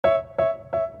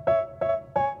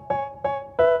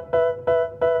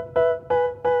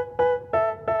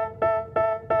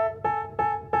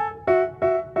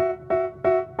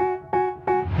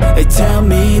tell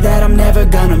me that I'm never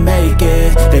gonna make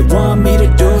it. They want me to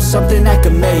do something that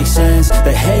could make sense.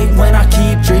 They hate when I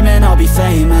keep dreaming I'll be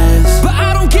famous, but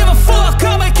I don't give a fuck,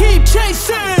 I'ma keep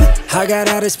chasing. I got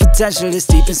all this potential that's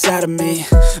deep inside of me,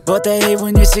 but they hate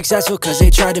when you're successful cause they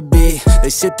try to be. They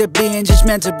sit there being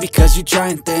judgmental because you're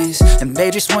trying things, and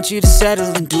they just want you to settle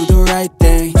and do the right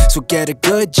thing. So get a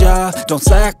good job, don't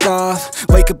slack off.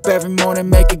 Wake up every morning,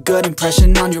 make a good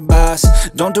impression on your boss.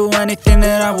 Don't do anything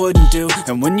that I wouldn't do,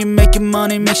 and when you're making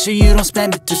money, make sure you don't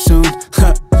spend it too soon.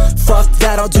 Fuck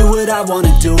that, I'll do what I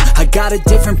wanna do. I got a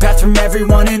different path from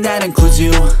everyone, and that includes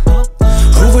you.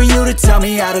 Who are you to tell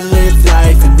me how to live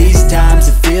life? In these times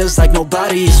it feels like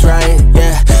nobody's right,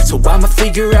 yeah. So I'ma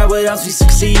figure out what else we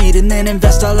succeed, and then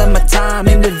invest all of my time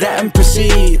into that and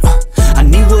proceed. I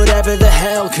need whatever the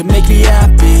hell could make me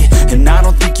happy, and I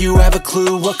don't think you have a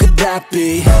clue what could that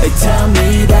be. They tell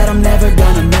me that I'm never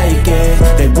gonna make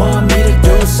it. They want me to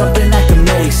do something that can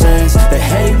make sense. They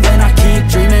hate when I keep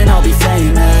dreaming I'll be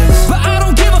famous, but I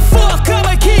don't give a fuck,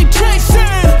 I'ma keep chasing.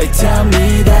 They tell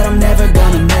me that I'm never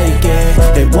gonna make it.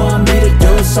 They want me to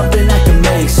do something that can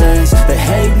make sense. They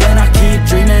hate when I keep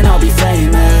dreaming I'll be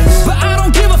famous, but I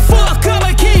don't give a fuck,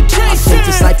 I'ma keep chasing. I think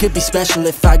this life could be special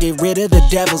if I get rid of the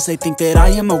devils. They think that I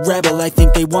am a rebel, I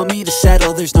think they want me to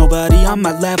settle. There's nobody on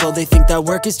my level. They think that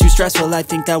work is too stressful, I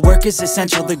think that work is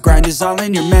essential. The grind is all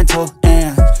in your mental,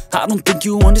 and I don't think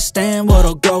you understand what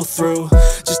I'll go through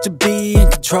just to be in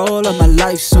control of my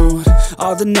life soon.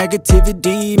 All the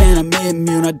negativity, man, I'm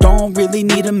immune. I don't really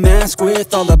need a mask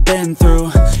with all I've been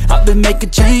through. I've been making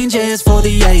changes for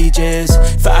the ages.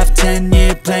 5-10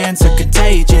 year plans are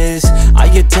contagious. I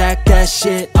attack that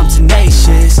shit, I'm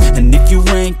tenacious. And if you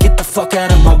ain't, get the fuck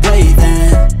out of my way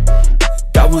then.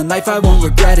 Got one life, I won't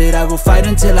regret it. I will fight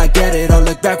until I get it. I'll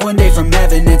look back one day from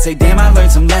heaven and say, damn, I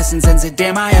learned some lessons. And say,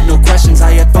 damn, I had no questions.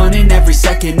 I had fun in every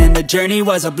second, and the journey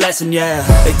was a blessing, yeah.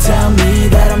 They tell me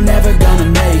that I'm never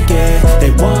gonna make it.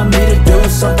 They want me to do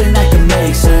something that can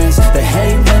make sense. They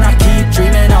hate when I keep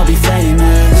dreaming I'll be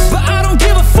famous, but I don't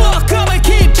give a fuck, I'ma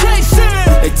keep chasing.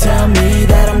 They tell me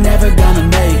that I'm never gonna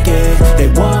make it. They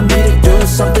want me to do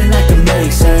something that can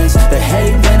make sense. They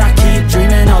hate when I keep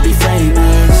dreaming I'll be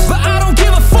famous, but I don't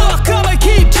give a fuck, I'ma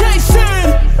keep chasing.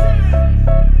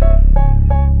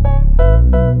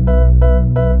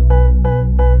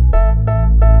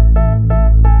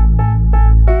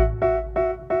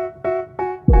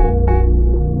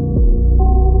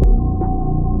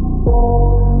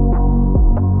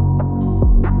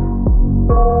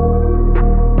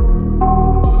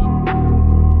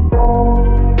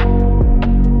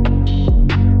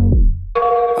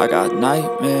 I got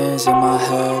nightmares in my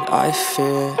head, I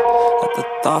fear that the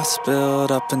thoughts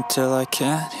build up until I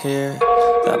can't hear,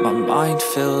 that my mind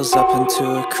fills up into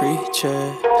a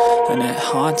creature, and it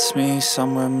haunts me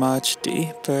somewhere much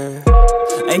deeper.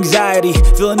 Anxiety,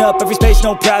 filling up every space,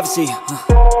 no privacy.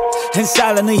 And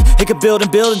silently, it could build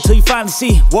and build until you finally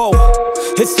see, whoa,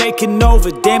 it's taking over,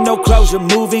 damn, no closure,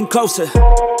 moving closer.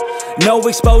 No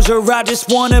exposure, I just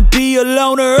wanna be a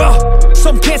loner.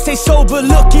 Some can't stay sober,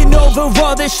 looking over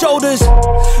all their shoulders,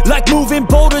 like moving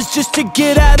boulders just to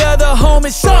get out of the home.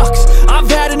 It sucks, I've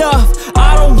had enough,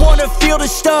 I don't wanna feel the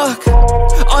stuck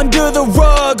under the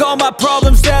rug, all my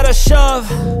problems that I shove.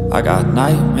 I got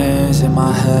nightmares in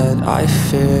my head, I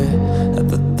fear that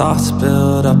the thoughts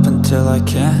build up until I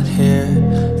can't hear,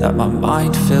 that my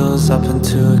mind fills up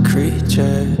into a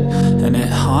creature, and it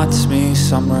haunts me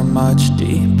somewhere much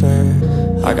deeper.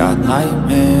 I got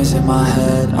nightmares in my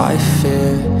head, I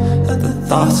fear that the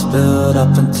thoughts build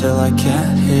up until I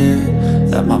can't hear,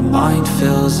 that my mind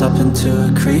fills up into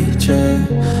a creature,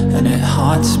 and it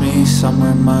haunts me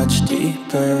somewhere much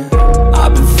deeper.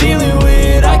 I've been feeling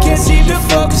weird, I can't seem to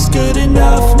focus good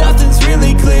enough. Nothing's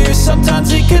really clear,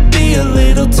 sometimes it could be a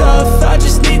little tough. I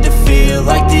just need to feel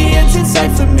like the end's in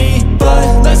sight for me,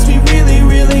 but let's be really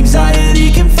real,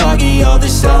 anxiety can foggy all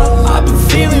this stuff. I've been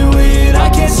feeling weird, I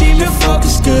can't seem to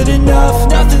focus good enough.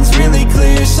 Nothing's really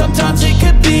clear, sometimes it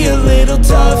could be a little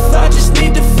tough. I just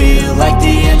need to feel like the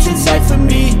end's in sight for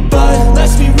me, but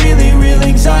let's be really real,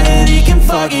 anxiety can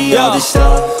foggy all this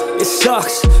stuff. It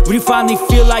sucks when you finally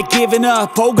feel like giving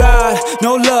up. Oh God,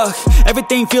 no luck,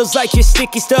 everything feels like you're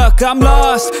sticky stuck. I'm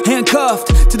lost,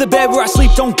 handcuffed to the bed where I sleep,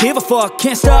 don't give a fuck.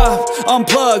 Can't stop,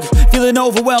 unplug, feeling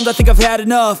overwhelmed, I think I've had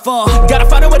enough. Gotta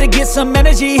find a way to get some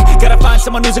energy, gotta find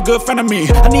someone who's a good friend of me.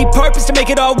 I need purpose to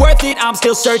make it all worth it, I'm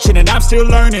still searching and I'm still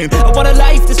learning. I want a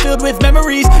life that's filled with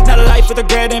memories, not a life with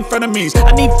regret in front of me.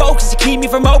 I need focus to keep me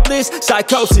from hopeless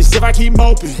psychosis if I keep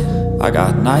moping. I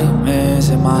got nightmares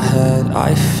in my head,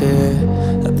 I fear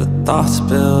that the thoughts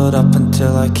build up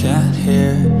until I can't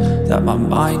hear, that my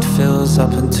mind fills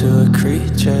up into a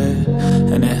creature,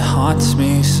 and it haunts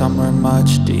me somewhere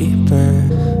much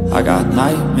deeper. I got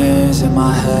nightmares in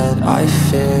my head, I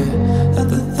fear that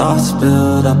the thoughts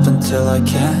build up until I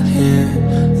can't hear,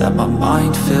 that my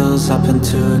mind fills up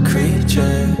into a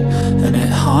creature, and it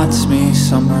haunts me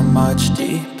somewhere much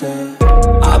deeper.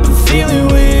 I've been feeling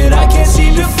weird, I can't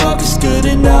seem to focus good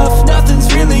enough.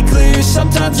 Nothing's really clear,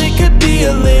 sometimes it could be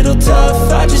a little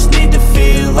tough. I just need to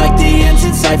feel like the end's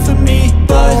in sight for me,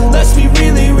 but let's be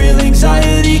really real,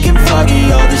 anxiety can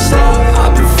foggy all this stuff.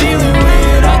 I've been feeling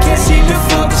weird, I can't seem to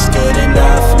focus good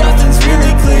enough. Nothing's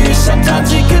really clear,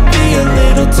 sometimes it could be a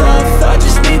little tough. I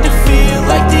just need to feel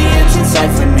like the end's in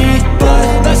sight for me, but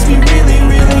let's be really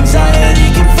real, anxiety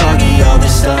can foggy all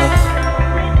this stuff.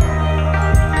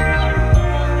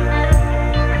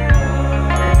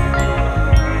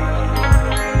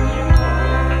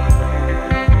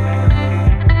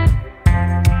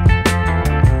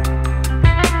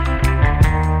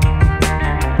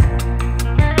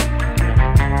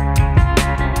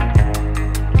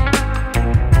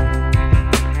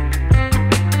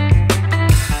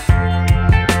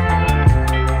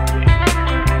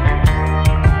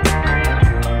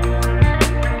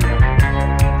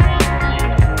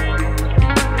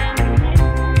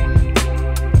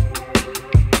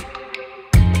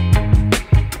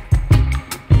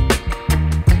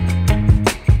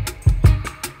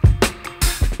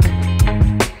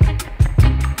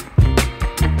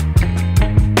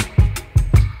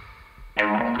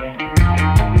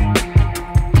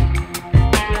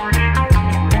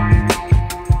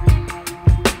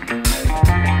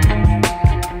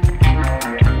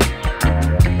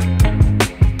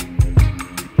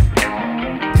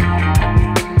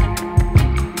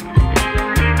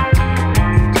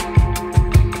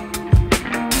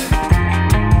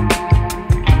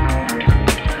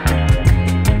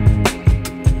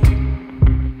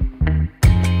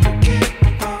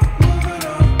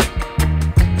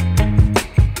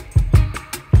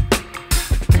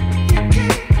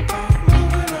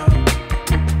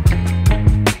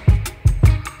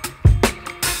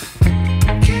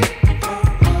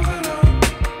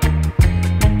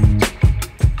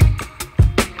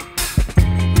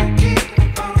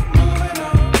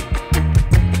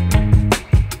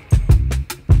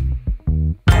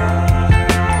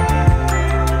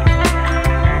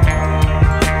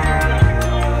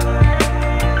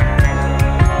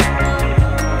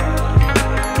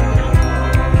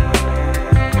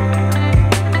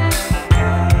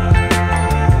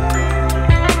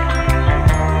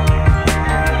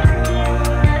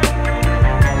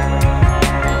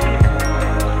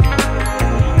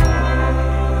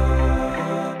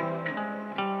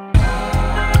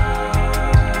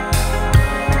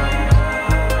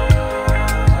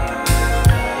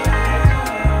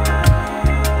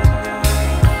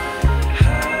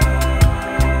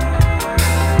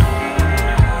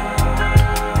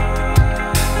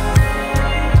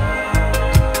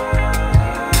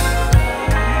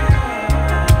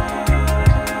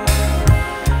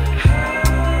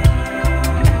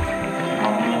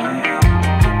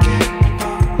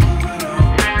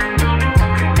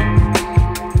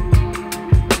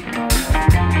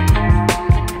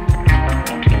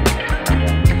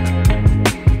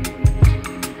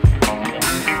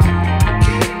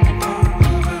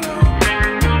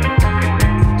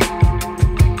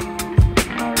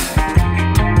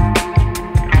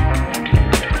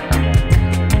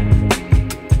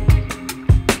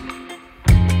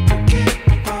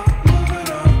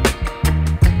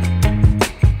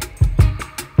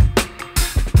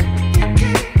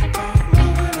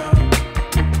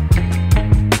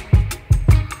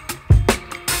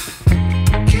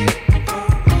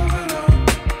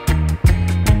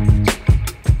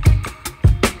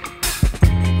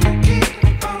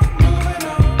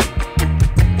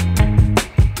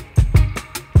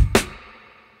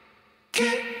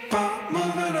 Keep on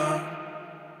moving on.